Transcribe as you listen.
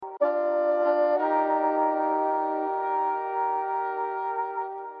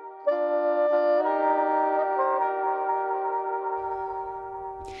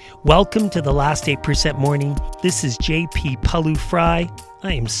Welcome to the Last 8% Morning. This is JP Palu Fry.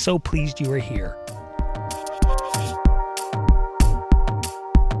 I am so pleased you are here.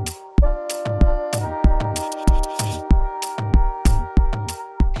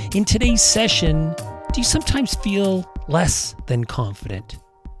 In today's session, do you sometimes feel less than confident?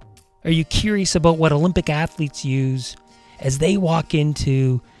 Are you curious about what Olympic athletes use as they walk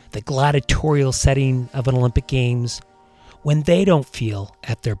into the gladiatorial setting of an Olympic Games when they don't feel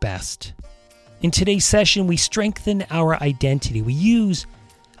at their best? In today's session, we strengthen our identity. We use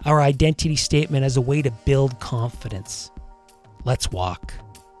our identity statement as a way to build confidence. Let's walk.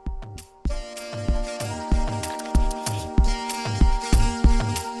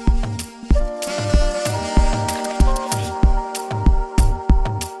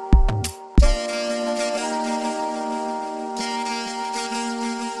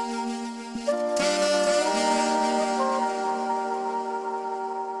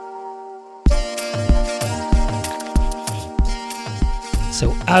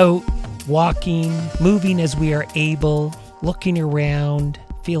 So out, walking, moving as we are able, looking around,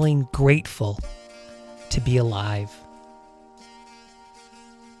 feeling grateful to be alive.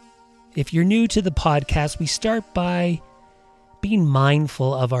 If you're new to the podcast, we start by being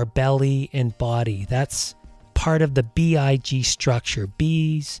mindful of our belly and body. That's part of the BIG structure.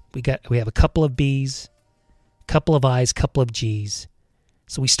 B's, we have a couple of B's, couple of I's, couple of G's.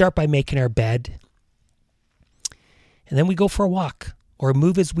 So we start by making our bed, and then we go for a walk or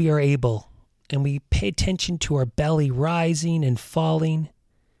move as we are able, and we pay attention to our belly rising and falling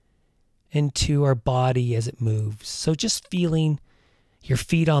and to our body as it moves. So just feeling your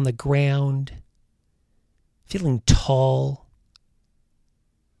feet on the ground, feeling tall,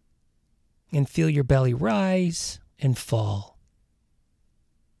 and feel your belly rise and fall.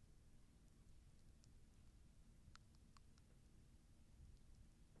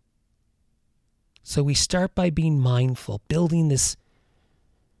 So we start by being mindful, building this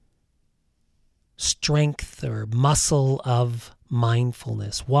strength or muscle of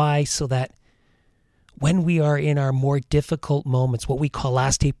mindfulness. Why? So that when we are in our more difficult moments, what we call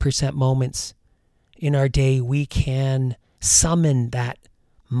last 8% moments in our day, we can summon that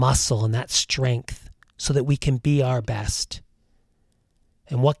muscle and that strength so that we can be our best.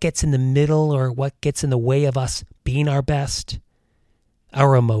 And what gets in the middle or what gets in the way of us being our best?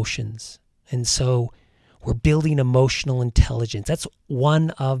 Our emotions. And so we're building emotional intelligence. That's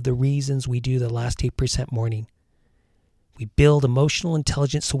one of the reasons we do the last 8% morning. We build emotional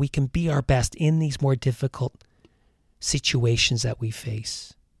intelligence so we can be our best in these more difficult situations that we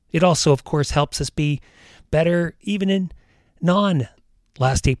face. It also, of course, helps us be better even in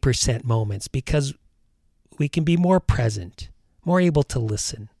non-last 8% moments because we can be more present, more able to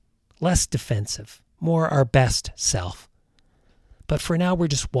listen, less defensive, more our best self. But for now, we're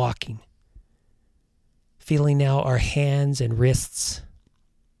just walking. Feeling now our hands and wrists.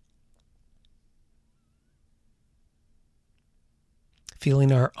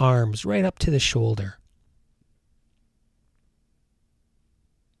 Feeling our arms right up to the shoulder.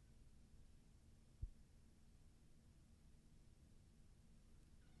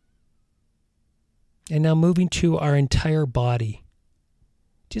 And now moving to our entire body.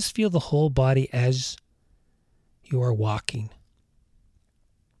 Just feel the whole body as you are walking.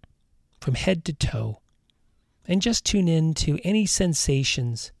 From head to toe. And just tune in to any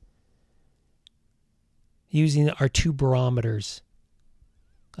sensations using our two barometers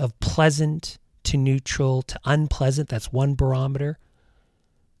of pleasant to neutral to unpleasant. That's one barometer.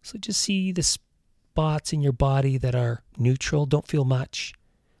 So just see the spots in your body that are neutral, don't feel much,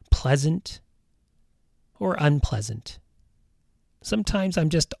 pleasant or unpleasant. Sometimes I'm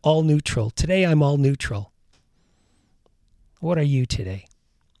just all neutral. Today I'm all neutral. What are you today?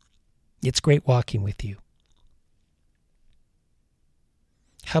 It's great walking with you.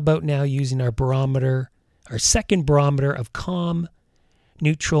 How about now using our barometer, our second barometer of calm,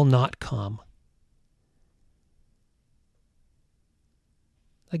 neutral, not calm.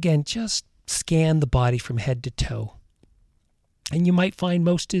 Again, just scan the body from head to toe. And you might find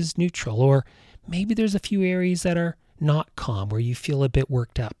most is neutral, or maybe there's a few areas that are not calm, where you feel a bit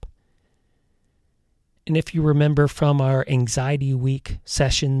worked up. And if you remember from our Anxiety Week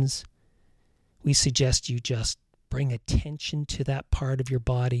sessions, we suggest you just bring attention to that part of your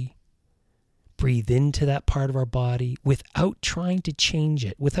body. Breathe into that part of our body without trying to change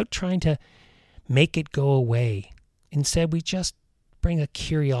it, without trying to make it go away. Instead, we just bring a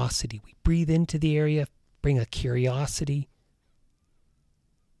curiosity. We breathe into the area, bring a curiosity,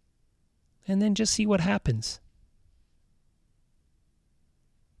 and then just see what happens.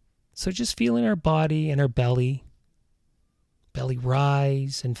 So just feeling our body and our belly, belly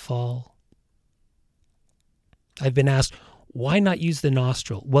rise and fall. I've been asked, why not use the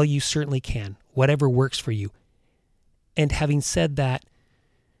nostril? Well, you certainly can, whatever works for you. And having said that,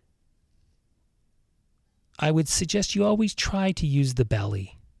 I would suggest you always try to use the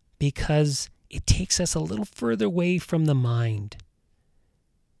belly because it takes us a little further away from the mind.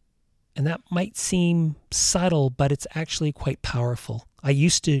 And that might seem subtle, but it's actually quite powerful. I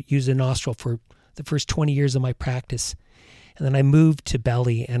used to use a nostril for the first 20 years of my practice. And then I moved to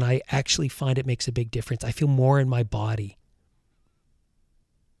belly, and I actually find it makes a big difference. I feel more in my body.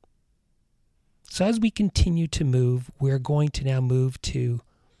 So as we continue to move, we're going to now move to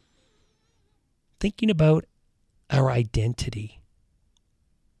thinking about our identity.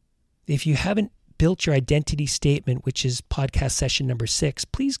 If you haven't built your identity statement, which is podcast session number 6,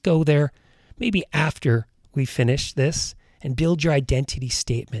 please go there maybe after we finish this and build your identity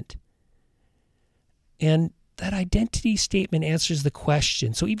statement. And that identity statement answers the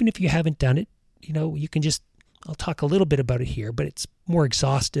question. So even if you haven't done it, you can just, I'll talk a little bit about it here, but it's more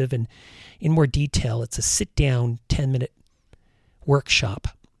exhaustive and in more detail. It's a sit-down 10-minute workshop.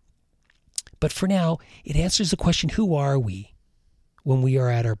 But for now, it answers the question, who are we when we are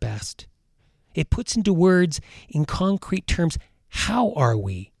at our best? It puts into words, in concrete terms, how are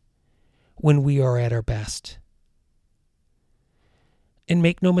we when we are at our best? And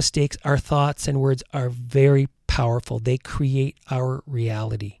make no mistakes, our thoughts and words are very powerful. They create our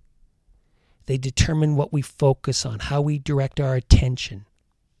reality. They determine what we focus on, how we direct our attention,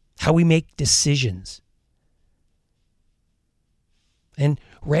 how we make decisions. And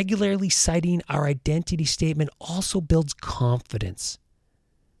regularly citing our identity statement also builds confidence.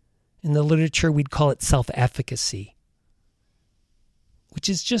 In the literature, we'd call it self-efficacy, which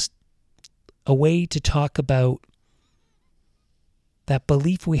is just a way to talk about that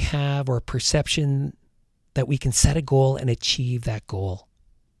belief we have or perception that we can set a goal and achieve that goal.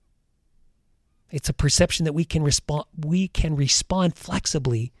 It's a perception that we can respond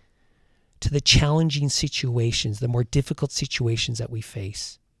flexibly to the challenging situations, the more difficult situations that we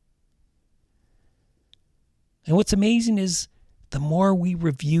face. And what's amazing is the more we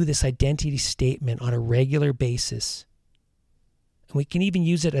review this identity statement on a regular basis, and we can even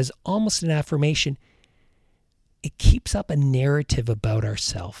use it as almost an affirmation, it keeps up a narrative about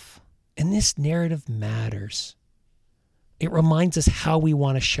ourselves. And this narrative matters. It reminds us how we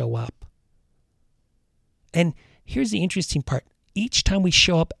want to show up. And here's the interesting part. Each time we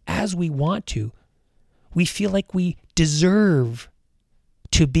show up as we want to, we feel like we deserve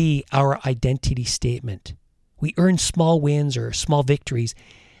to be our identity statement. We earn small wins or small victories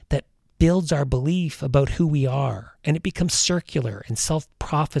that builds our belief about who we are. And it becomes circular and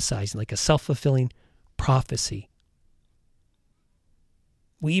self-prophesizing, like a self-fulfilling prophecy.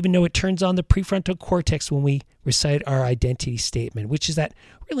 We even know it turns on the prefrontal cortex when we recite our identity statement, which is that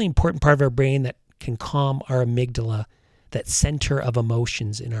really important part of our brain that can calm our amygdala, that center of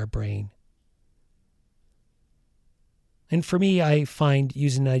emotions in our brain. And for me, I find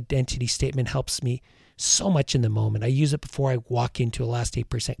using an identity statement helps me so much in the moment. I use it before I walk into a last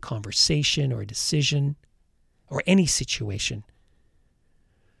 8% conversation or a decision or any situation.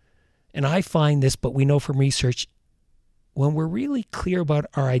 And I find this, but we know from research, when we're really clear about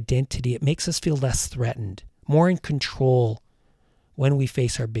our identity, it makes us feel less threatened, more in control when we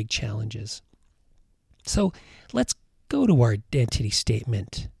face our big challenges. So let's go to our identity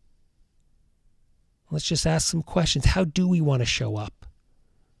statement. Let's just ask some questions. How do we want to show up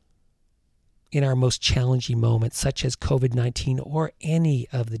in our most challenging moments, such as COVID-19 or any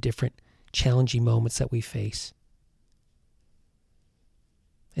of the different challenging moments that we face?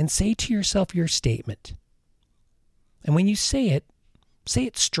 And say to yourself your statement. And when you say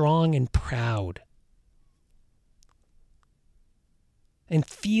it strong and proud. And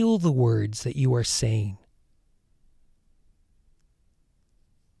feel the words that you are saying.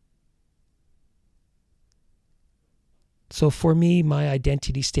 So for me, my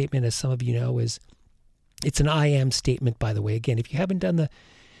identity statement, as some of you know, it's an I am statement, by the way. Again, if you haven't done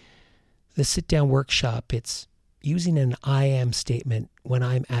the sit-down workshop, it's using an I am statement when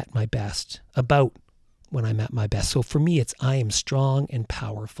I'm at my best, about when I'm at my best. So for me, it's I am strong and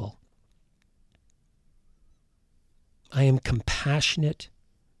powerful. I am compassionate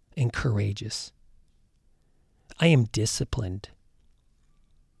and courageous. I am disciplined.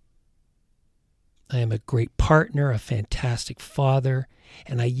 I am a great partner, a fantastic father,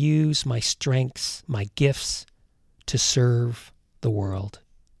 and I use my strengths, my gifts to serve the world.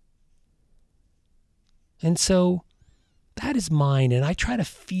 And so that is mine, and I try to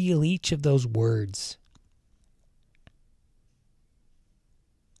feel each of those words.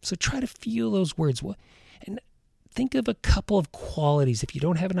 So try to feel those words. And think of a couple of qualities. If you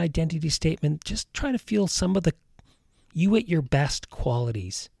don't have an identity statement, just try to feel some of the you at your best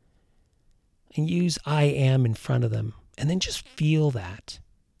qualities and use I am in front of them. And then just feel that.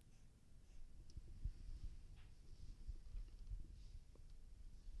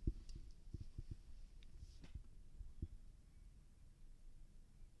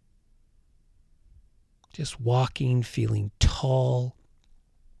 Just walking, feeling tall,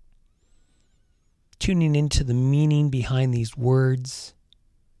 tuning into the meaning behind these words,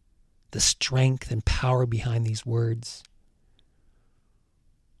 the strength and power behind these words.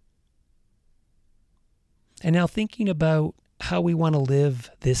 And now thinking about how we want to live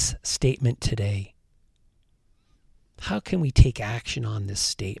this statement today. How can we take action on this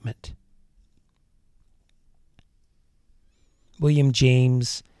statement? William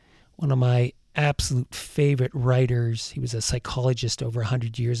James, one of my absolute favorite writers, he was a psychologist over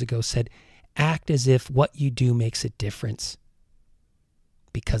 100 years ago, said, act as if what you do makes a difference,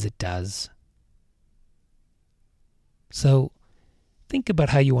 because it does. So think about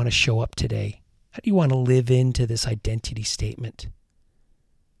how you want to show up today. How do you want to live into this identity statement?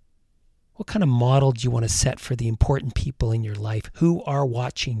 What kind of model do you want to set for the important people in your life who are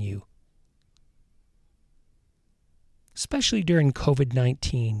watching you? Especially during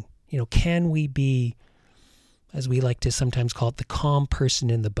COVID-19. Can we be, as we like to sometimes call it, the calm person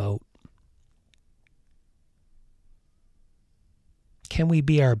in the boat? Can we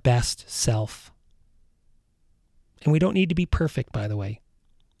be our best self? And we don't need to be perfect, by the way.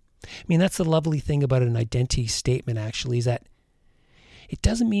 That's the lovely thing about an identity statement, actually, is that it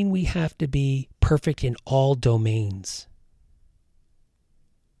doesn't mean we have to be perfect in all domains.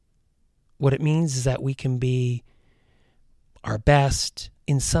 What it means is that we can be our best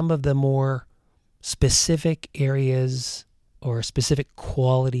in some of the more specific areas or specific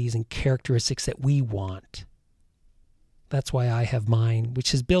qualities and characteristics that we want. That's why I have mine,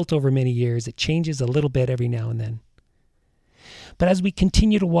 which is built over many years. It changes a little bit every now and then. But as we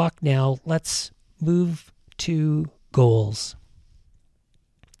continue to walk now, let's move to goals.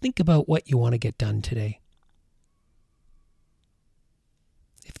 Think about what you want to get done today.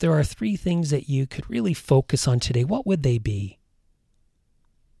 If there are 3 things that you could really focus on today, what would they be?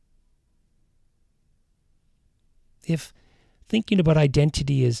 If thinking about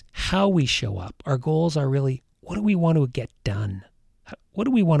identity is how we show up, our goals are really, what do we want to get done? What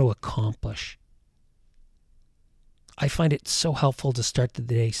do we want to accomplish? I find it so helpful to start the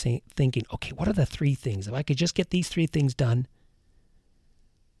day thinking, okay, what are the 3 things? If I could just get these 3 things done,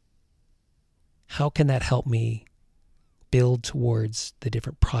 how can that help me build towards the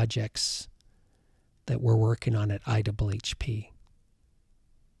different projects that we're working on at IWHP?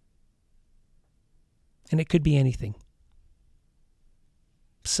 And it could be anything.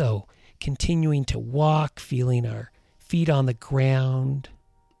 So, continuing to walk, feeling our feet on the ground,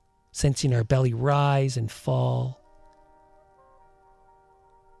 sensing our belly rise and fall,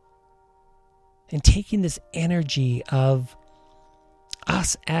 and taking this energy of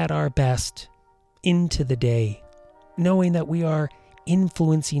us at our best into the day, knowing that we are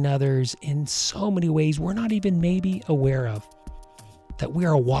influencing others in so many ways we're not even maybe aware of, that we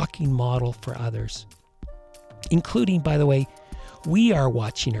are a walking model for others, including, by the way, we are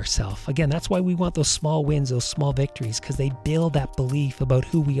watching ourselves. Again, that's why we want those small wins, those small victories, because they build that belief about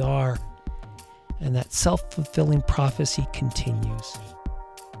who we are, and that self-fulfilling prophecy continues.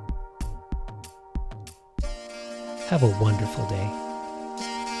 Have a wonderful day.